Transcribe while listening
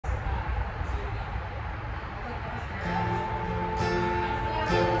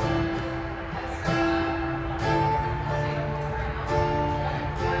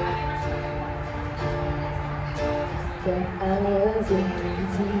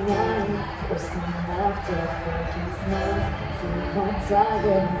after fucking smells, see my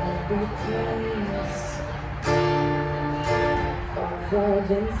tired maybe please.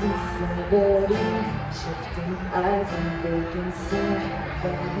 Violence and celebrity, shifting eyes and vacancy,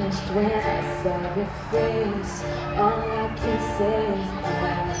 vanished when I saw your face. All I can say is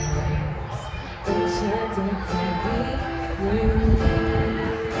enchanting to be you.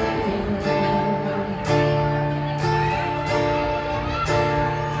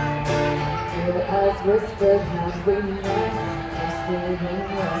 Your eyes whispered halfway night, first leaving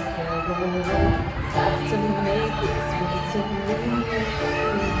your silhouette starts to make its way to me.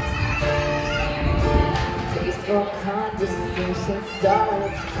 Tasteful conversation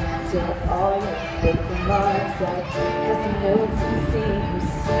starts, till all your fake remarks like has notes and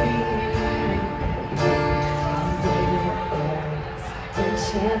secrecy.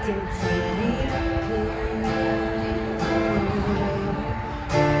 Enchanting to me.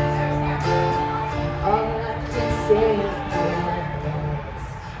 All I can say is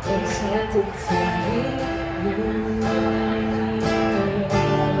enchanted to me.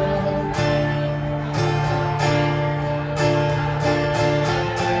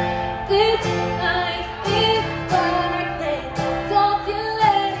 This night is sparkling, don't you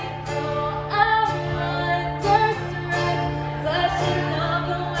let it go. I'm wonderstruck, flashing all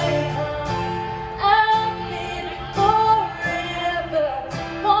the way home. I've been forever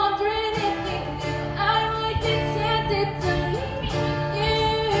wondering if you knew I was enchanted to meet you.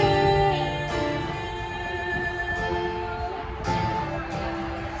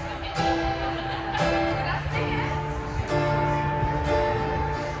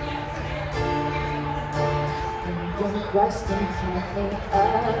 Question can't make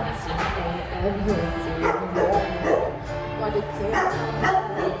up to and you didn't know what it takes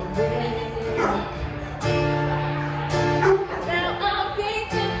to now I'm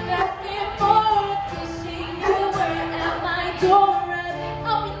pacing back and forth, wishing you were at my door,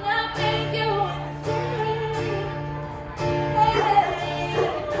 hoping I'll make you insane.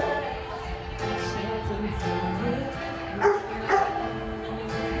 Enchanting to me.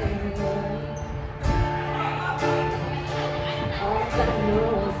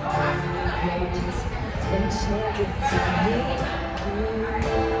 Enchanted to me.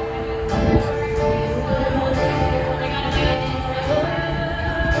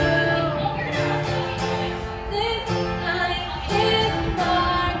 This night is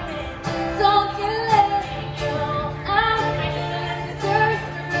sparkling, don't you let it go. I'm wonderstruck,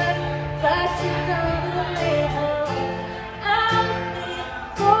 flashing all the way home. I'll stay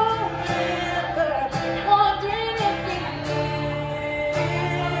forever, wondering if you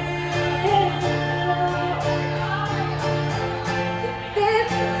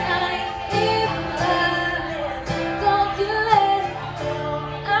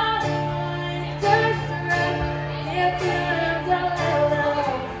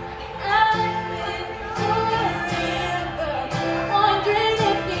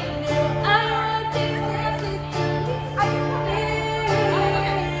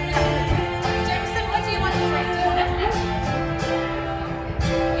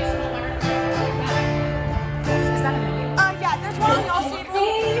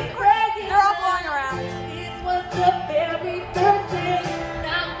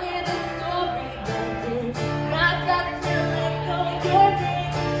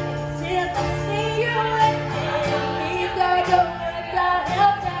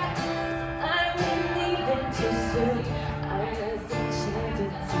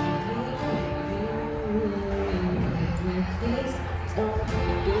please don't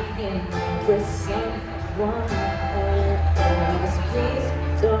begin for someone else. Please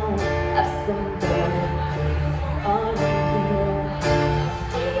don't have somebody on you.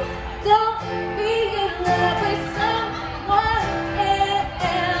 Please don't be in love with someone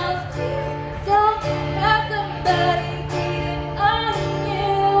else. Please don't have somebody beating on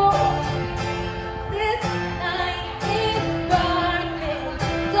you. This night is sparkling,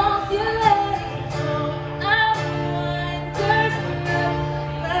 don't you let it go. I'm wonderstruck,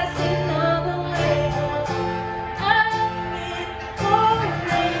 flashing all the way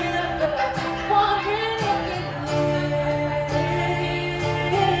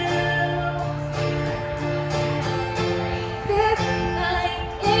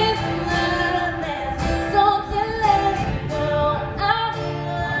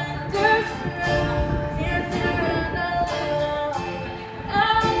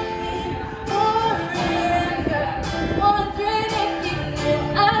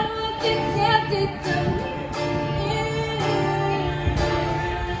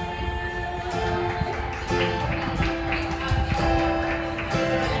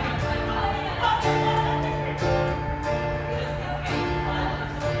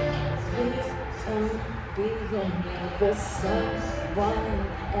for someone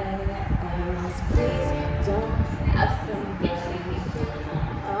else.